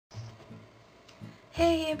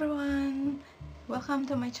Hey everyone! Welcome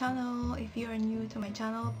to my channel. If you are new to my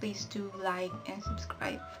channel, please do like and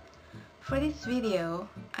subscribe. For this video,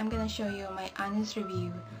 I'm gonna show you my honest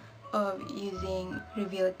review of using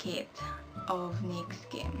Reveal Kit of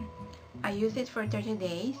Niksskincare. I used it for 30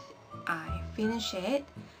 days. I finished it.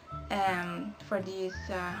 For this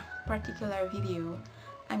particular video,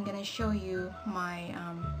 I'm gonna show you my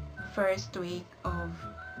first week of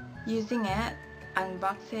using it,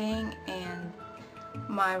 unboxing, and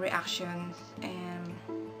my reactions, and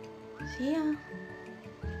see ya.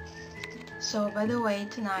 So by the way,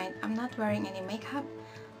 tonight I'm not wearing any makeup.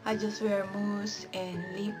 I just wear mousse and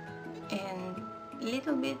lip and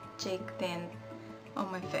little bit cheek tint on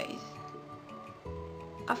my face.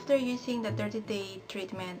 After using the 30-day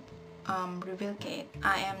treatment Reveal Kit,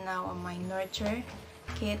 I am now on my Nurture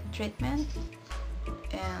Kit treatment,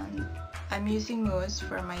 and I'm using mousse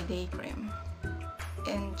for my day cream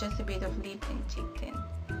and just a bit of lip and cheek tint.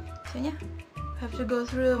 So yeah, I have to go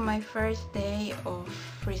through my first day of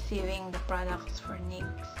receiving the products for NYX.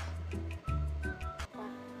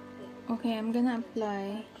 Okay, I'm gonna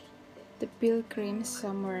apply the peel cream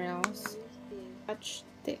somewhere else. Watch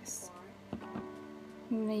this.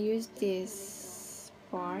 I'm gonna use this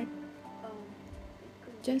part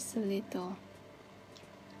just a little.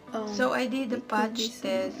 So I did the patch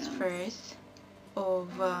test first of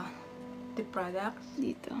the products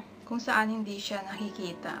dito, kung saan hindi siya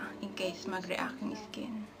nakikita in case mag-react yung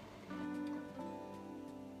skin.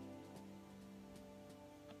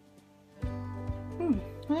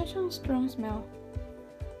 Wala siyang strong smell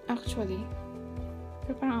actually,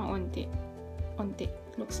 pero parang onti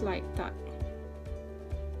looks like that.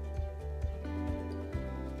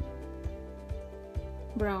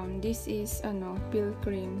 Brown. This is peel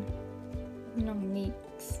cream ng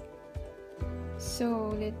NYX.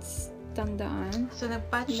 So let's tandaan. So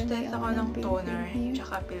nag-patch test ako ng toner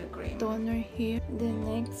tsaka peel cream. Toner here. The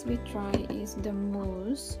next we try is the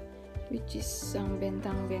mousse, which is ang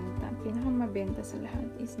bentang-benta. Pinakamabenta sa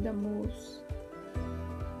lahat is the mousse,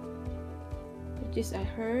 which is I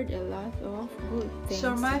heard a lot of good things.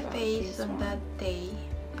 So my about face on that day,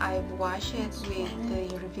 I've washed it with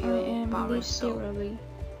the Reveal Power Soap. Literally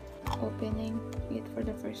opening it for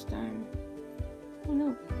the first time. Oh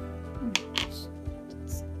no.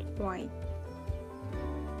 It's white.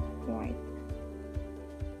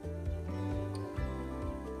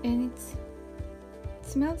 And it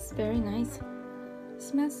smells very nice. It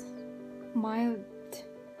smells mild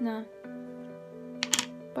na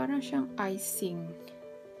parang siyang icing.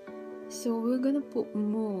 So we're gonna put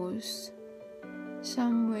mousse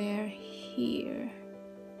somewhere here.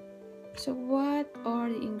 So what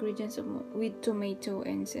are the ingredients of with tomato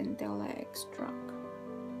and centella extract?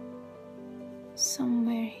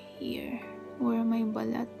 Somewhere here where my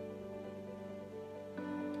balat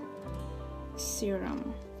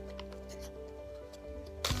serum.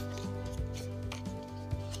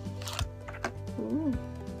 Ooh,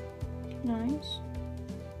 nice.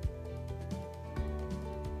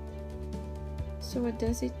 So what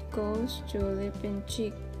does it goes to lip and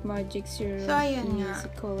cheek magic serum. So ayan nga,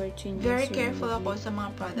 color changing very serum careful ako sa mga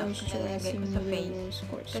products na nilagay ko sa face.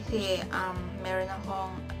 Kasi meron akong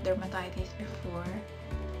dermatitis before,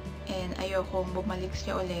 and ayokong bumalik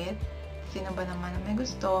siya ulit. Sino ba naman na may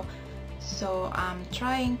gusto? So I'm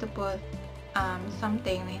trying to put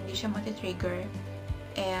something na hindi siya mati-trigger.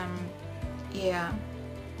 And yeah,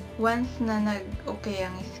 once na nag-okay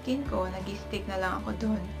ang skin ko, nag-stick na lang ako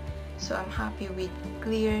dun. So I'm happy with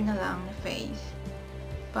clear na lang na face.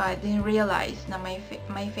 But didn't realize na my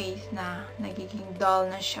face na nagiging dull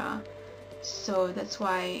na siya. So that's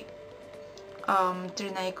why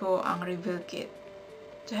trinay ko ang Reveal Kit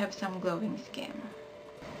to have some glowing skin.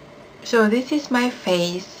 So this is my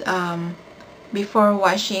face before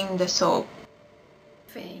washing the soap.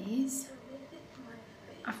 Face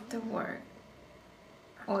after work,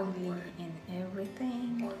 oily and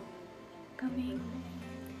everything coming.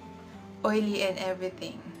 Oily and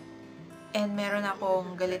everything. And meron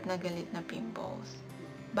akong galit na pimples.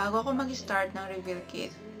 Bago ako mag-start ng Reveal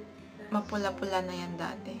Kit, mapula-pula na yan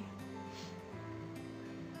dati.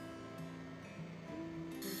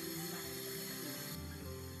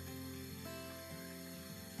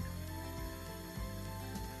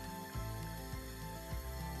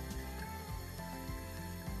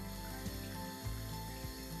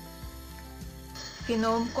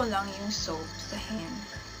 Kinom ko lang yung soap sa hand.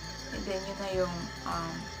 And then yun na yung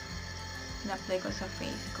in-apply ko sa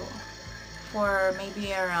face ko for maybe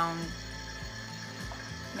around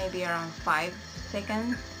 5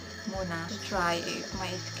 seconds muna to try if my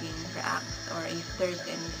skin reacts or if there's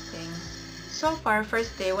any sting. So far,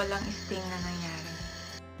 first day, walang sting na nangyari.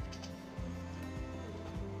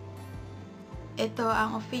 ito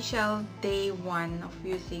ang official day 1 of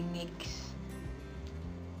using NYX.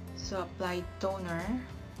 So, applied toner.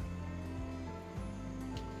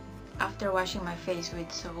 After washing my face with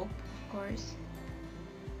soap, of course.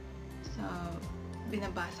 So,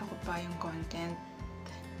 binabasa ko pa yung content.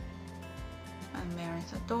 Meron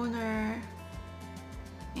sa toner.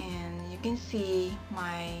 And you can see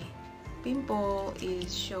my pimple is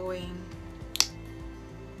showing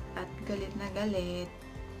at galit na galit.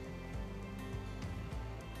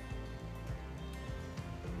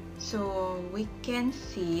 So, we can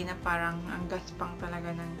see na parang ang gaspang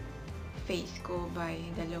talaga ng face ko by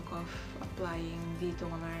the look of applying the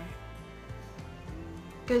toner.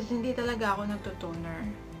 Kasi hindi talaga ako nagto-toner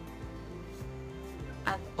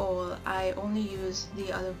at all. I only use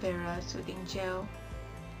the aloe vera soothing gel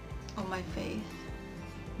on my face.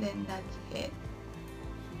 Then that's it.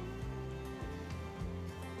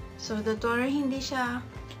 So, the toner hindi siya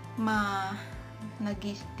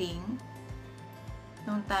nag-sting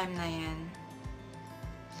nung time na yan.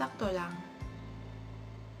 Sakto lang.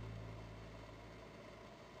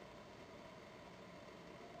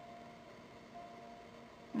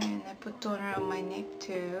 And I put toner on my neck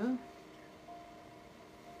too.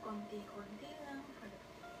 Konti-konti lang.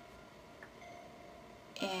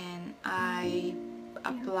 And I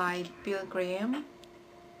applied peel cream.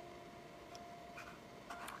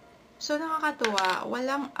 So, nakakatuwa.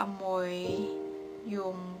 Walang amoy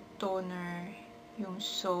yung toner, yung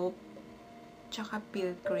soap, tsaka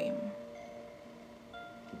peel cream.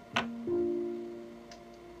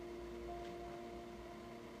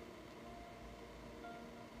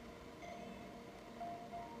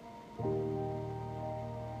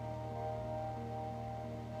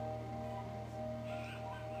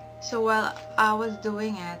 So while I was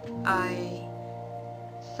doing it, I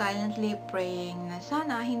silently praying na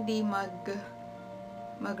sana hindi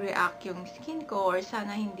mag-react yung skin ko, or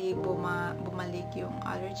sana hindi bumalik yung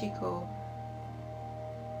allergy ko.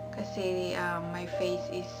 Kasi my face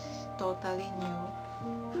is totally new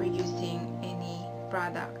for using any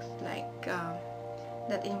products like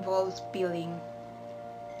that involves peeling.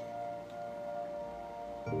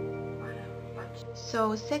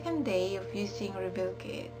 So, second day of using Reveal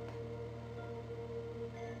Kit.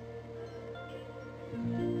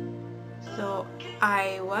 So,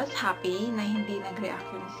 I was happy na hindi nag-react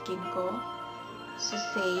yung skin ko. So,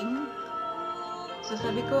 same. So,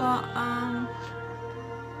 sabi ko,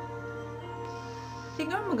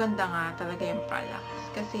 siguro maganda nga talaga yung products.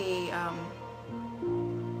 Kasi,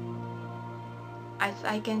 as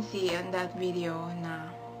I can see on that video na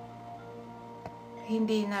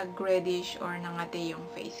hindi nag-reddish or nangati yung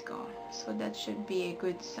face ko. So, that should be a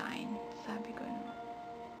good sign. Sabi ko na.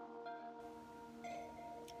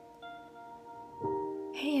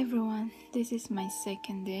 Hey everyone, this is my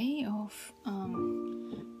second day of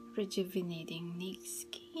rejuvenating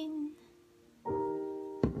Niksskincare.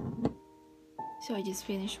 So I just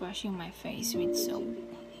finished washing my face with soap.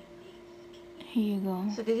 Here you go.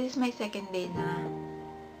 So this is my second day na.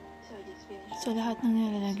 So lahat ng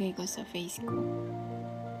nilalagay ko sa face ko,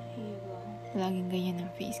 laging ganyan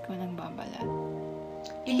ang face ko, nagbabalat.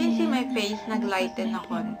 You can see my face nag-lighten na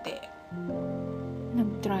konti.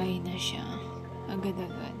 Nag-dry na siya.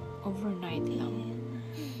 Agad-agad. Overnight lang.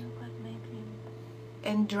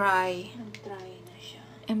 And dry.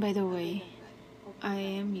 And by the way,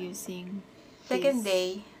 I am using second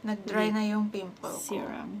day, nag-dry na yung pimple ko.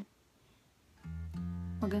 Serum.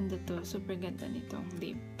 Maganda to. Super ganda nitong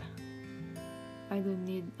lip. I don't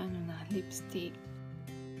need lipstick.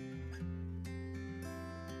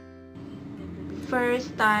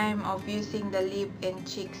 First time of using the lip and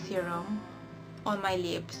cheek serum on my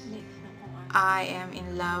lips. I am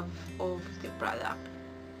in love of the product.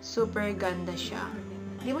 Super ganda siya.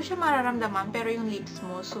 Hindi mo siya mararamdaman, pero yung lips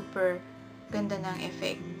mo, super ganda ng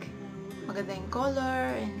effect. Maganda yung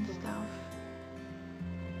color and stuff.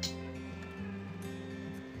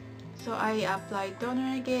 So, I applied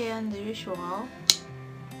toner again, the usual,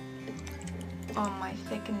 on my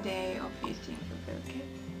second day of using the kit.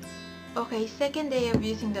 Okay, second day of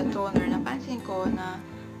using the toner, napansin ko na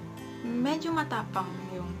medyo matapang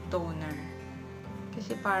yung toner.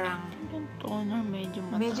 Kasi parang yung toner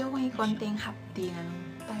medyo may konting hapdi na nung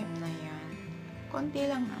time na yan. Konti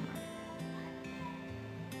lang naman.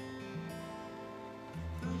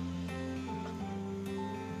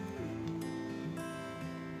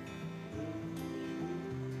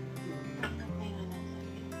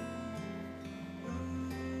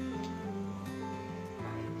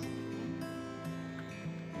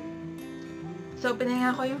 So,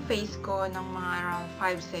 pinahinga ko yung face ko ng mga around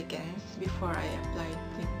 5 seconds before I applied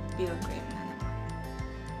the peel cream na naman.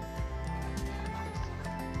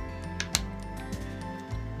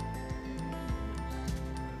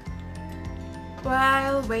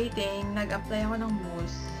 While waiting, nag-apply ako ng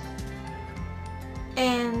mousse.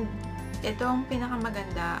 And ito ang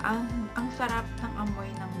pinakamaganda, ang sarap ng amoy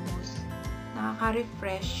ng mousse.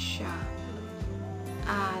 Nakaka-refresh siya.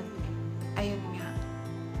 At ayun nga,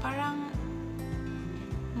 parang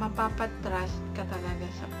mapapatrust ka talaga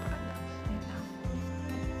sa products nila.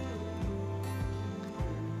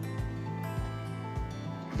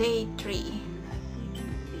 Day 3.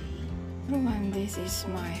 Everyone, this is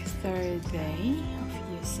my third day of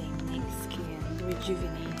using Niksskincare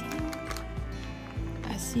Rejuvenating.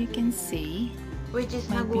 As you can see, Which is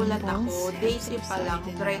my nagulat pimples ako, day have 3 pa lang,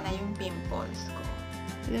 subsided dry now. na yung pimples ko.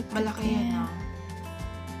 look at Malaki yan, them. no?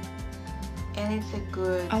 And it's a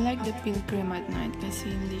good... I like the peel cream at night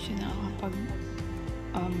kasi hindi siya nakakapag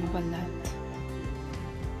balat.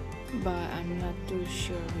 But I'm not too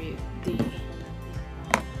sure with the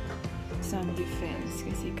sun defense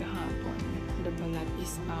kasi kahapon the balat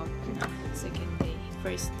is out na. Second day,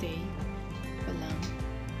 first day pa lang.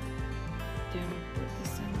 Then put the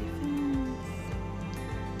sun defense.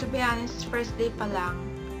 To be honest, first day pa lang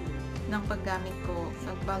ng paggamit ko,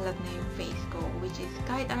 nagbalat na yung face ko, which is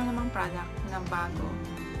kahit ano namang product na bago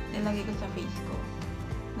nilagay ko sa face ko,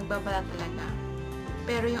 nagbabalat talaga.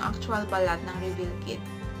 Pero yung actual balat ng reveal kit,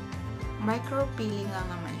 micro peeling lang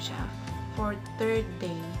naman siya. For third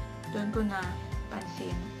day, doon ko na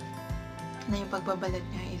pansin na yung pagbabalat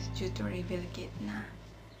niya is due to reveal kit na.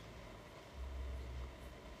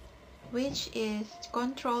 Which is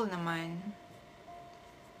control naman.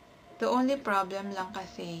 The only problem lang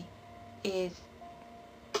kasi is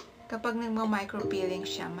kapag nagma-micro-peeling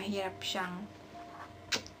siya, mahirap siyang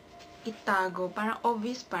itago. Parang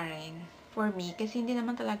obvious pa rin for me kasi hindi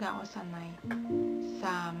naman talaga ako sanay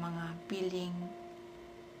sa mga peeling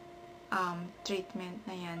treatment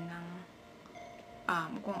na yan ng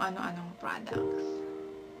kung ano-anong products.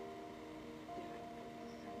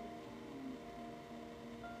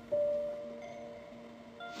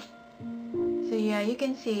 So yeah, you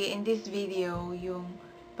can see in this video yung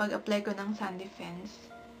pag-apply ko ng sun defense.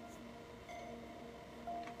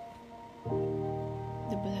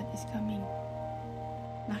 The balat is coming.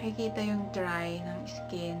 Nakikita yung dry ng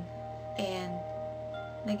skin and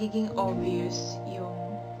nagiging obvious yung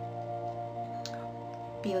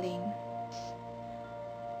peeling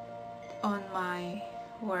on my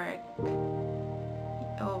work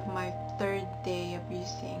of my third day of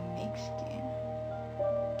using Niksskincare.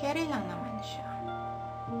 Carry lang naman siya.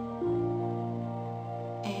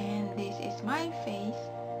 And this is my face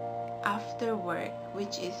after work,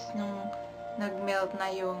 which is nung nag-melt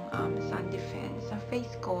na yung sun defense sa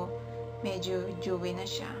face ko, medyo dewy na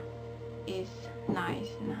siya, is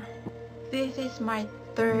nice na. This is my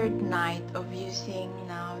third night of using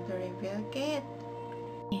now the reveal kit.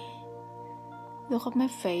 Look at my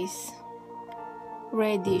face.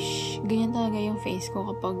 Reddish. Ganyan talaga yung face ko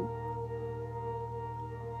kapag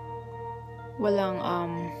walang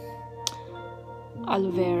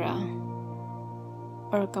aloe vera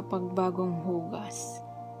or kapag bagong hugas.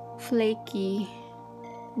 Flaky,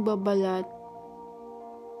 babalat.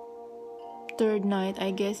 Third night,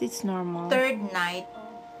 I guess it's normal. Third night,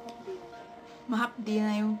 mahapdi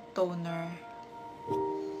na yung toner.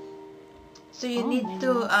 So you need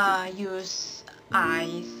to use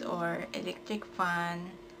ice or electric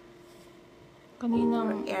fan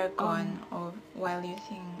or aircon or while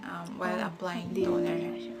using while applying toner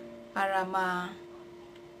para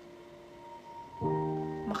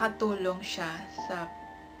makatulong siya sa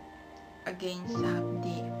against sa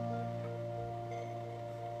hapdi.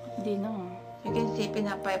 Hindi na. You can see,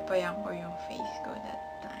 pinapaypayan ko yung face ko that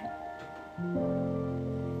time.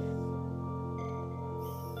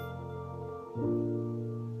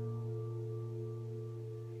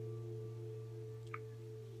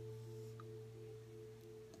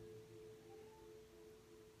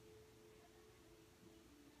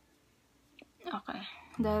 Okay.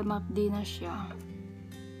 Dahil mapdi na siya,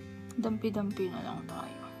 dampi-dampi na lang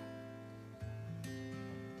tayo.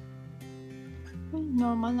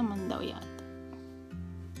 Normal naman daw yata.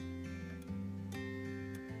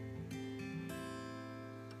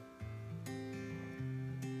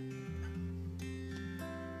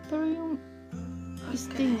 Pero yung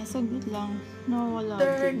sting niya, saglit lang, nawawala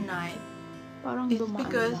Third din. night, Parang it's dumaan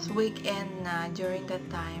because lang. weekend na during that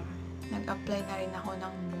time, nag-apply na rin ako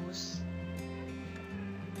ng mousse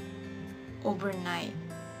overnight.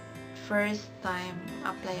 First time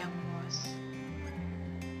apply ang mousse.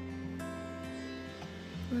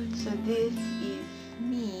 So this is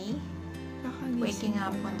me waking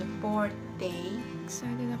up on the fourth day.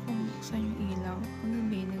 Excited ako buksan yung ilaw.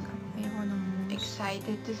 Kagabi, nag-apply ako ng mousse.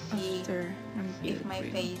 excited to see if my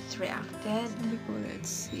face reacted. Sabi ko, let's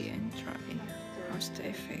see and try. How's the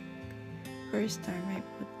effect? First time I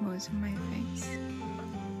put most of my face.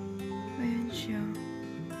 Ayan siya.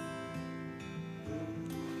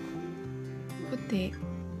 Puti.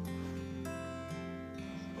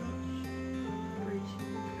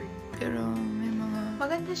 Pero may mga...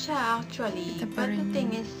 Maganda siya actually. But the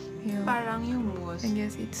thing is, parang yung mousse. I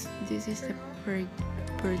guess this is the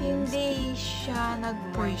hindi siya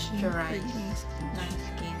nag-moisturize ng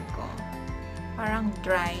skin ko. Parang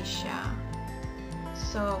dry siya.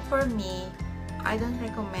 So, for me, I don't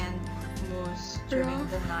recommend mousse during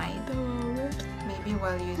the night. Maybe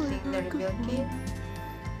while using the reveal kit.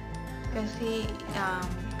 Kasi,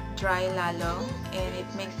 dry lalo. And it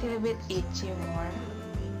makes it a bit itchy more.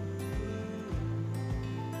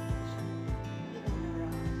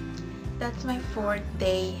 That's my 4th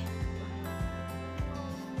day.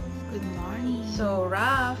 Good morning. So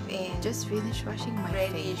rough and just finished washing my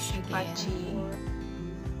face again. Patchy.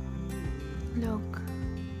 Look.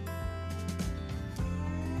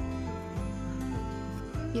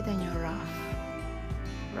 Kita nyo, rough.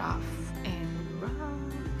 Rough and rough.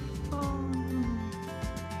 Oh.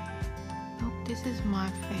 Look, this is my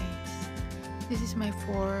face. This is my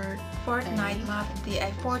fourth night mahapdi.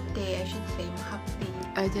 Ay, 4th day, I should say, mahapdi.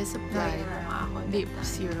 I just applied lip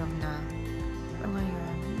serum na. So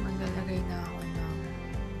ngayon, maglalagay na ako ng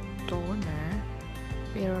toner.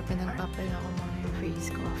 Pero pinagpapalit ako muna yung face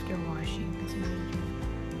ko after washing kasi medyo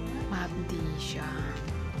mahapdi siya.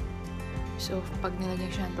 So, pag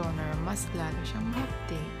nilagyan siya ng toner, mas lalo siyang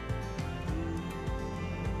mahapdi.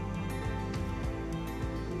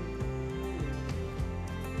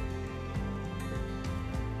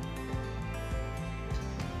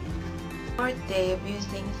 Fourth day of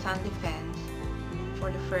using sun defense for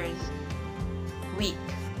the first week.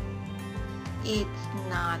 It's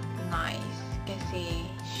not nice kasi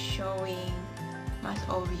showing mas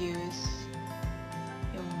obvious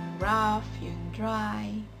yung rough, yung dry.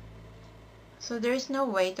 So there's no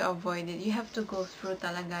way to avoid it. You have to go through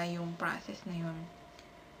talaga yung process na yun.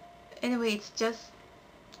 Anyway, it's just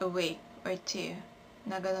a week or 2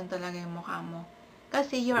 na ganun talaga yung mukha mo.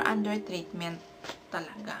 Kasi you're under treatment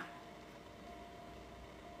talaga.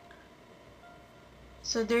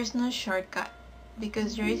 So there's no shortcut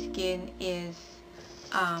because your skin is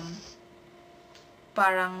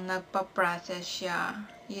parang nagpa-process siya.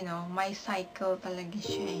 You know, may cycle talaga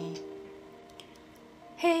siya eh.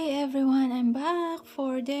 Hey everyone, I'm back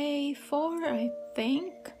for day 4, I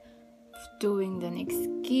think, of doing the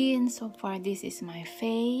Niksskincare. So far, this is my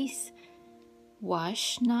face.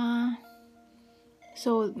 Wash na.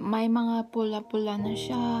 So, may mga pula-pula na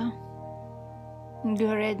siya.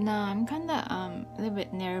 Red na. I'm kinda a little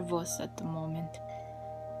bit nervous at the moment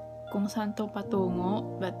kung saan to patungo,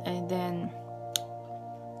 but I then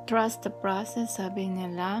trust the process, sabi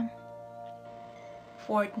nila.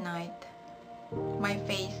 4th night, my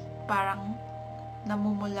face parang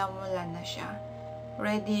namumula-mula na siya,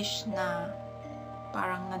 reddish na,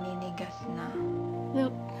 parang naninigas na.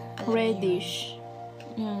 Look, reddish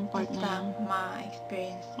yung part na yan.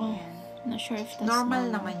 Ma-experience yan. Not sure if that's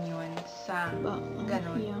normal naman yun sa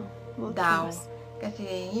ganun. Yeah, daw.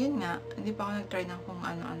 Kasi yun nga, hindi pa ako nag-try ng kung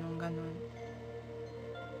ano-anong ganun.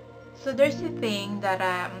 So there's a thing that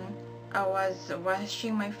I was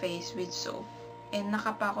washing my face with soap. And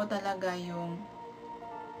nakapa ko talaga yung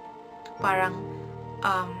parang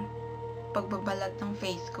pagbabalat ng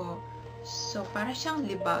face ko. So para siyang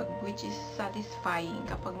libag, which is satisfying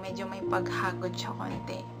kapag medyo may paghagod siya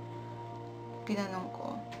konti. Ginanong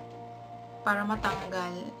ko. Para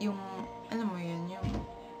matanggal yung, alam mo yun, yung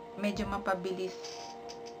medyo mapabilis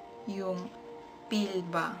yung peel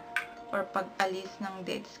ba or pag-alis ng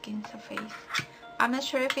dead skin sa face. I'm not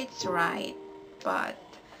sure if it's right, but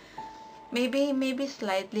maybe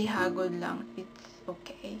slightly hagod lang, it's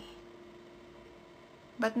okay.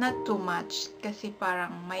 But not too much kasi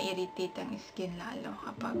parang may irritate ang skin lalo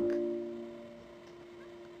kapag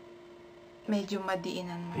medyo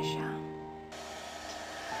madiinan mo siya.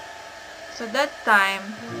 So that time,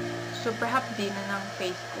 super hapdi na ng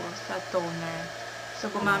face ko sa toner. So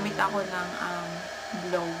gumamit ako ng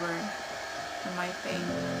blower on my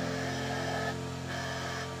face.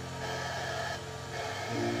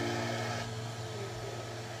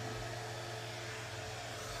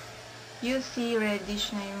 You see reddish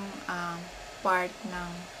na yung part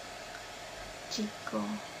ng cheek ko.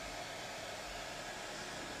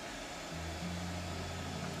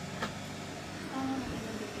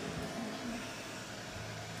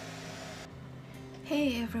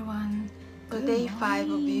 Hey everyone, So day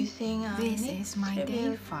 5 of using this is my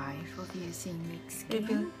day Reveal 5 of using Niksskincare.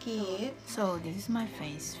 Reveal Kit. So this is my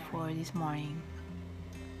face for this morning.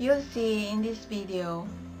 You'll see in this video,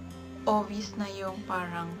 obvious na yung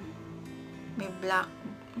parang may black,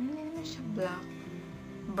 hindi naman siya black,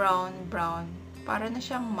 brown. Para na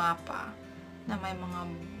siyang mapa na may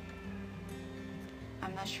mga,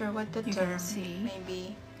 I'm not sure what the term,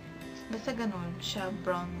 maybe, basta ganun siya,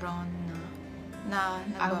 brown na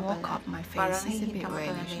I woke up, my face is a bit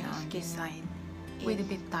reddish yung on this skin side with a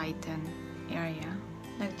bit tightened area.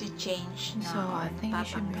 Nag-change na, So I think it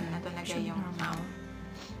should be na talaga yung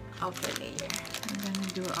outer layer. I'm gonna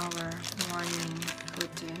do our morning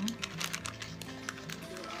routine.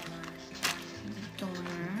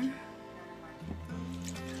 Toner.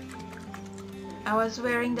 I was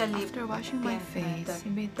wearing the lip After washing my tint face, a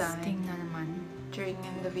bit sting na naman. during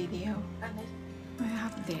the video. May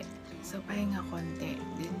hapde. So pahinga konti,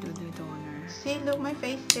 then do the toner. See, look, my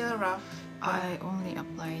face still rough. I only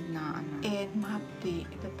applied na ano, And mahapdi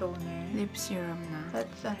the toner. lip serum na.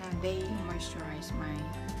 That's day Moisturize my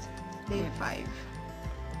 5.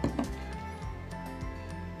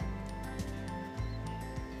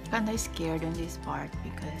 Kinda scared on this part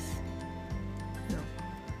because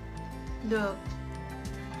Look,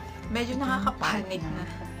 medyo nakakapanik na.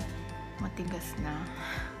 Matigas na.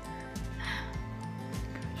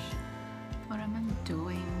 Gosh. What am I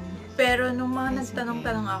doing? Pero nung mga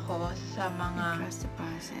nagtanong-tanong ako sa mga Trust the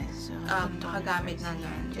process. So, nakagamit na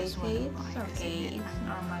nun, they say it's okay, it's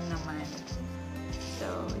normal naman.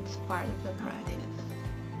 So, it's part of the process.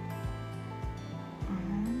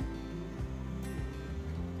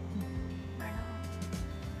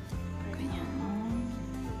 Ganyan.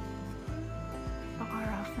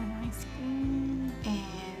 Baka-rough na ng skin.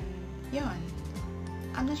 And, yun.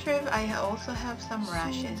 I'm not sure if I also have some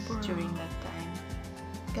rashes during that time.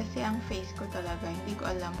 Kasi ang face ko talaga, hindi ko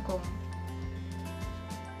alam kung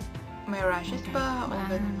may rashes ba o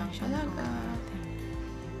ganun lang talaga.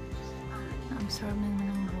 Na-absorb naman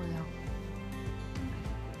ng bulak.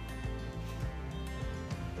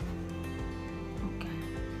 Okay.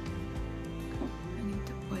 I need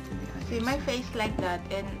to put the other See, my side. face like that,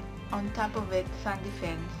 and on top of it, sun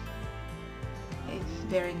defense. It's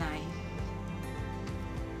very nice.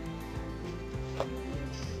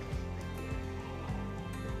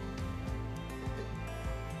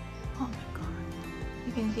 Oh my god.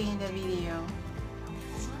 You can see in the video,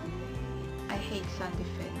 I hate sun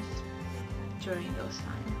defense during those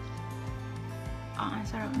times. Ang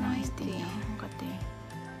sarap ng iced tea niya. Ang kate.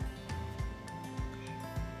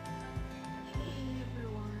 Hey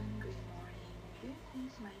everyone, good morning. This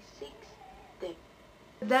is my 6th day.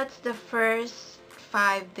 That's the first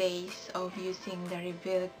 5 days of using the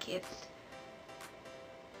Reveal Kit,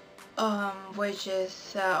 which is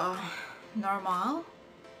normal,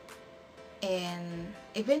 and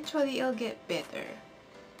eventually it'll get better.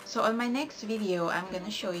 So on my next video, I'm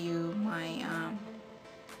gonna show you my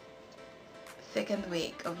second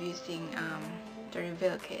week of using the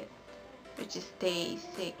Reveal Kit, which is day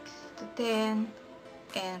 6 to 10,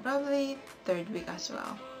 and probably 3rd week as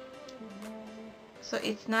well. So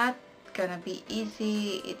it's not gonna be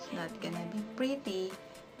easy, it's not gonna be pretty,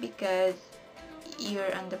 because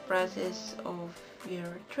you're on the process of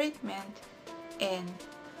your treatment and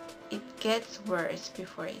it gets worse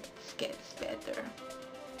before it gets better.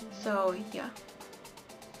 So yeah,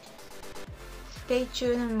 stay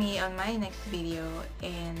tuned on me on my next video,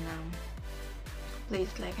 and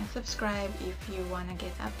please like and subscribe if you want to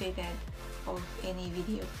get updated of any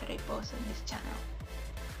videos that I post on this channel.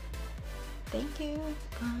 Thank you.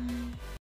 Bye.